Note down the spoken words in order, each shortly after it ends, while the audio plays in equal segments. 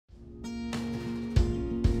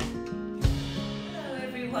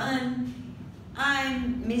everyone.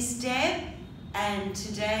 I'm Miss Deb, and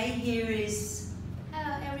today here is...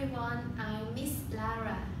 Hello everyone, I'm Miss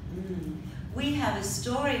Lara. We have a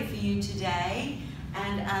story for you today,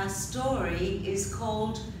 and our story is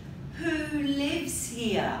called Who Lives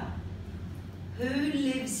Here? Who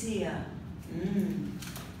lives here?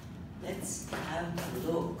 Let's have a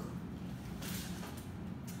look.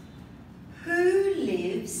 Who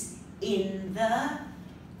lives in the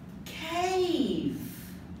cave?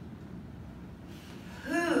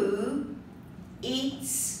 Who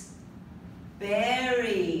eats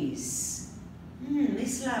berries?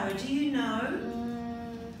 Miss Lara, do you know?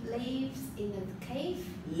 Lives in the cave.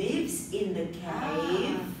 Lives in the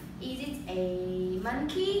cave. Is it a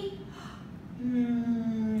monkey?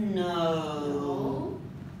 No.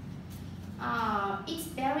 Eats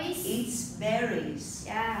berries? Eats berries.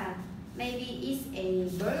 Yeah. Maybe it's a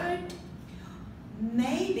bird?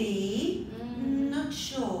 Maybe. Not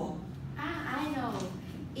sure. I know.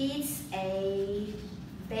 It's a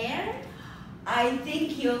bear? I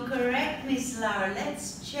think you're correct, Miss Lara.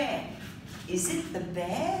 Let's check. Is it the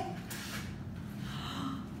bear?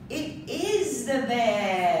 It is the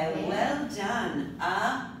bear. Well done.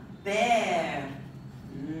 A bear.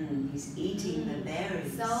 He's eating the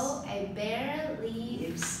berries. So a bear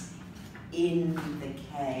lives in the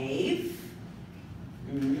cave.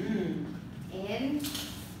 and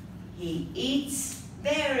he eats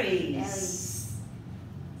berries.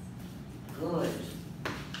 Good.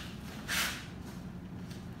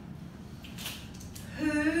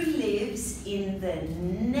 Who lives in the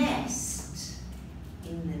nest?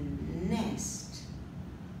 In the nest.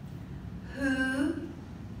 Who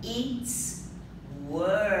eats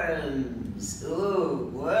worms? Oh,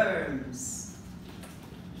 worms.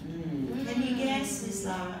 Can you guess, Miss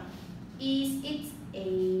Lara? Is it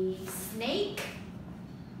a snake?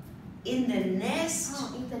 In the nest?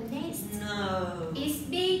 Oh, in the nest. No. Is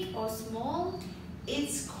big or small?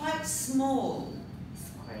 It's quite small. It's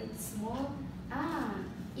quite small.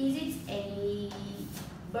 Is it a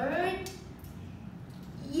bird?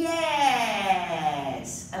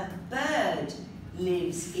 Yes, a bird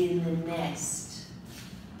lives in the nest.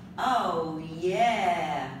 Oh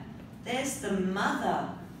yeah, there's the mother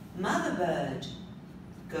bird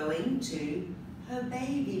going to her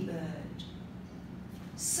baby bird.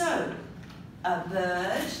 So, a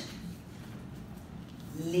bird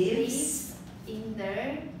lives in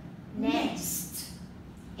the nest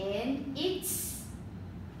and eats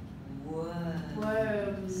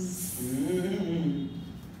worms.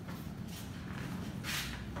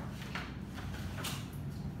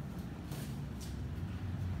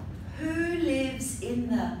 Who lives in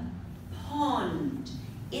the pond,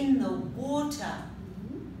 in the water?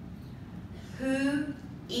 Who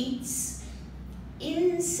eats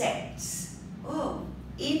insects? Oh,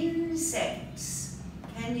 insects.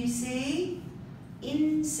 Can you see?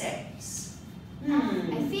 Insects.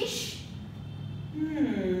 A fish?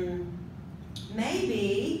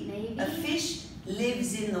 Maybe. A fish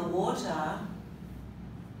lives in the water.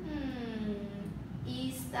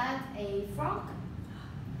 Is that a frog?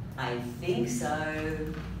 I think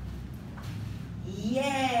so.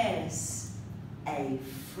 Yes, a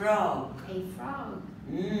frog. A frog.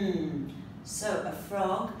 So a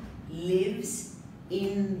frog lives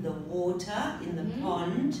in the water, in the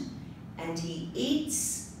pond, and he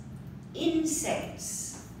eats insects.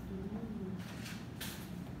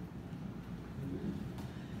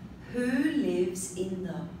 Who lives in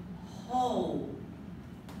the hole?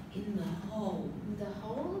 In the hole. In the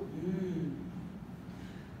hole?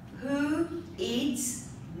 Who eats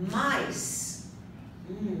mice?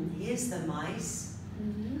 Here's the mice.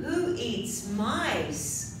 Who eats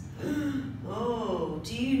mice? Oh,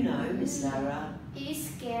 do you know, Miss Lara? Is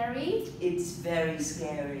it scary? It's very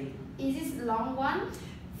scary. Is it long one?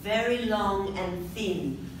 Very long and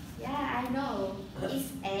thin. Yeah, I know.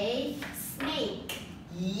 It's a snake.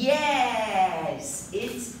 Yes,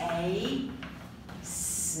 it's a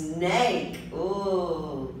snake.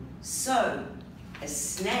 Oh, so a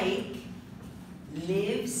snake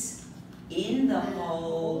lives in the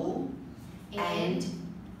hole and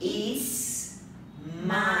eats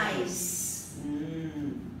mice.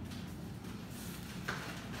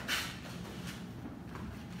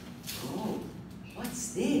 Oh,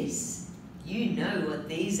 what's this? You know what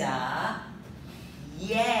these are.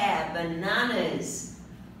 Yeah, bananas.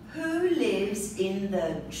 Who lives in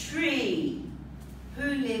the tree? Who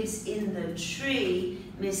lives in the tree,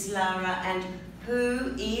 Miss Lara, and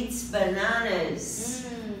who eats bananas?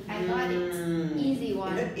 I got it. Easy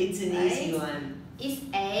one. It's an easy one. It's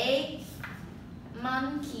a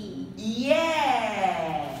monkey.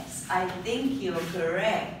 Yes, I think you're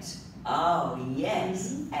correct. Oh,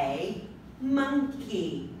 yes, a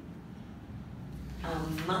monkey. A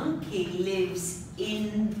monkey lives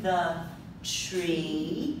in the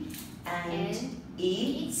tree and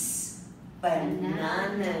eats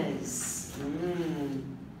bananas.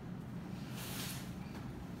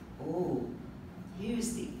 Oh,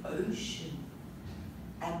 here's the ocean.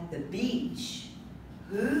 At the beach.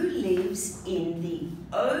 Who lives in the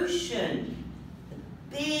ocean? The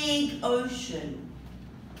big ocean.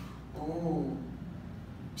 Oh,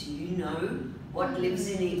 do you know what lives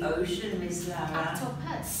in the ocean, Miss Lara?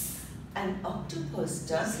 Octopus. An octopus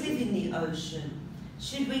does live in the ocean.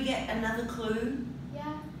 Should we get another clue?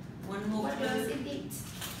 Yeah. One more What clue. does it eat?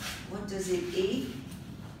 What does it eat?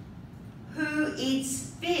 Who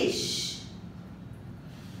eats fish?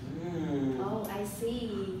 Oh, I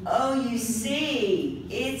see. Oh, you see.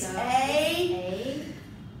 It's So a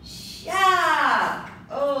shark.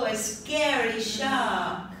 Oh, a scary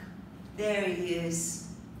shark. There he is.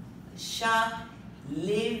 A shark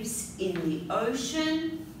lives in the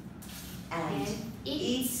ocean and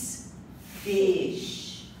eats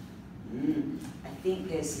fish. I think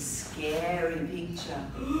there's a scary picture.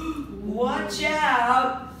 Watch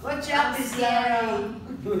out! Watch out, Miss Lara.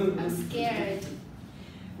 I'm scared.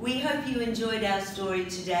 We hope you enjoyed our story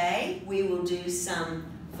today. We will do some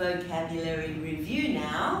vocabulary review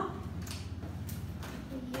now.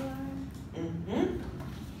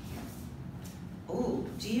 Oh,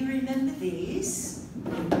 do you remember this?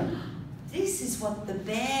 This is what the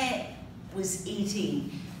bear was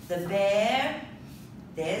eating. The bear,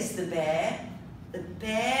 there's the bear. The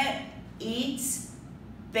bear eats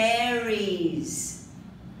berries.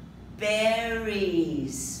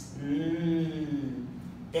 Berries.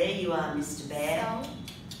 There you are, Mr. Bear. So,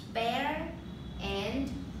 bear and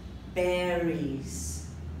berries.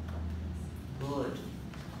 Good.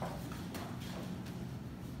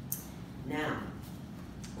 Now,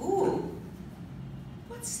 ooh,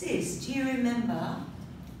 what's this? Do you remember?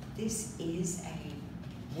 This is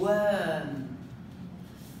a worm.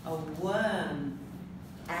 A worm.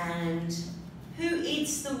 And who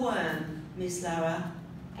eats the worm, Miss Lara?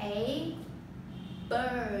 a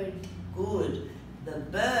bird. Good. The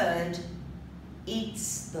bird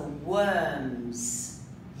eats the worms.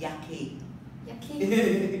 Yucky.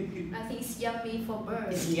 Yucky. I think it's yummy for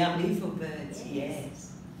birds. It's yummy for birds, Yes.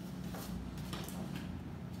 yes.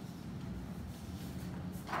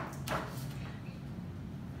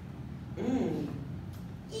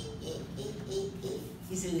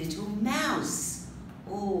 He's a little mouse.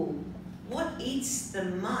 Oh, what eats the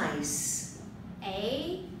mice?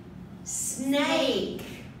 A Snake.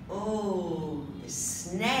 Oh, the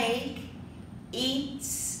snake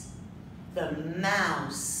eats the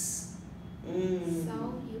mouse.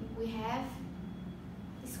 So we have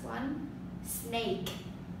this one, snake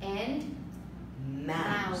and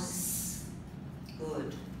Mouse.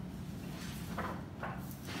 Good.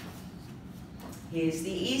 Here's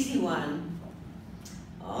the easy one.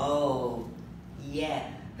 Oh, yeah.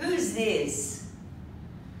 Who's this?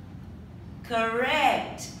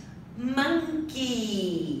 Correct.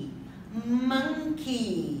 Monkey.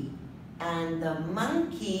 Monkey. And the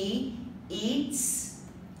monkey eats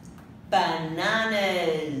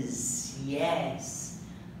bananas. Yes.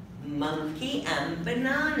 Monkey and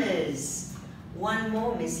bananas. One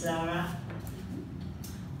more, Miss Lara.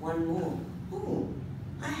 One more. Oh,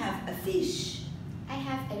 I have a fish. I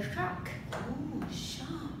have a shark. Oh,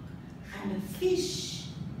 shark and a fish.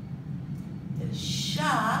 The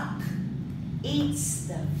shark eats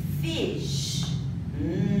the fish.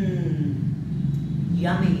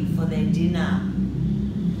 Yummy for their dinner.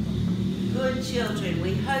 Good children,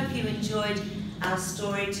 we hope you enjoyed our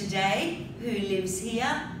story today, Who Lives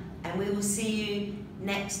Here, and we will see you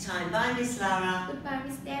next time. Bye, Miss Lara. Goodbye,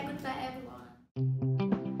 Miss Dad. Goodbye, everyone.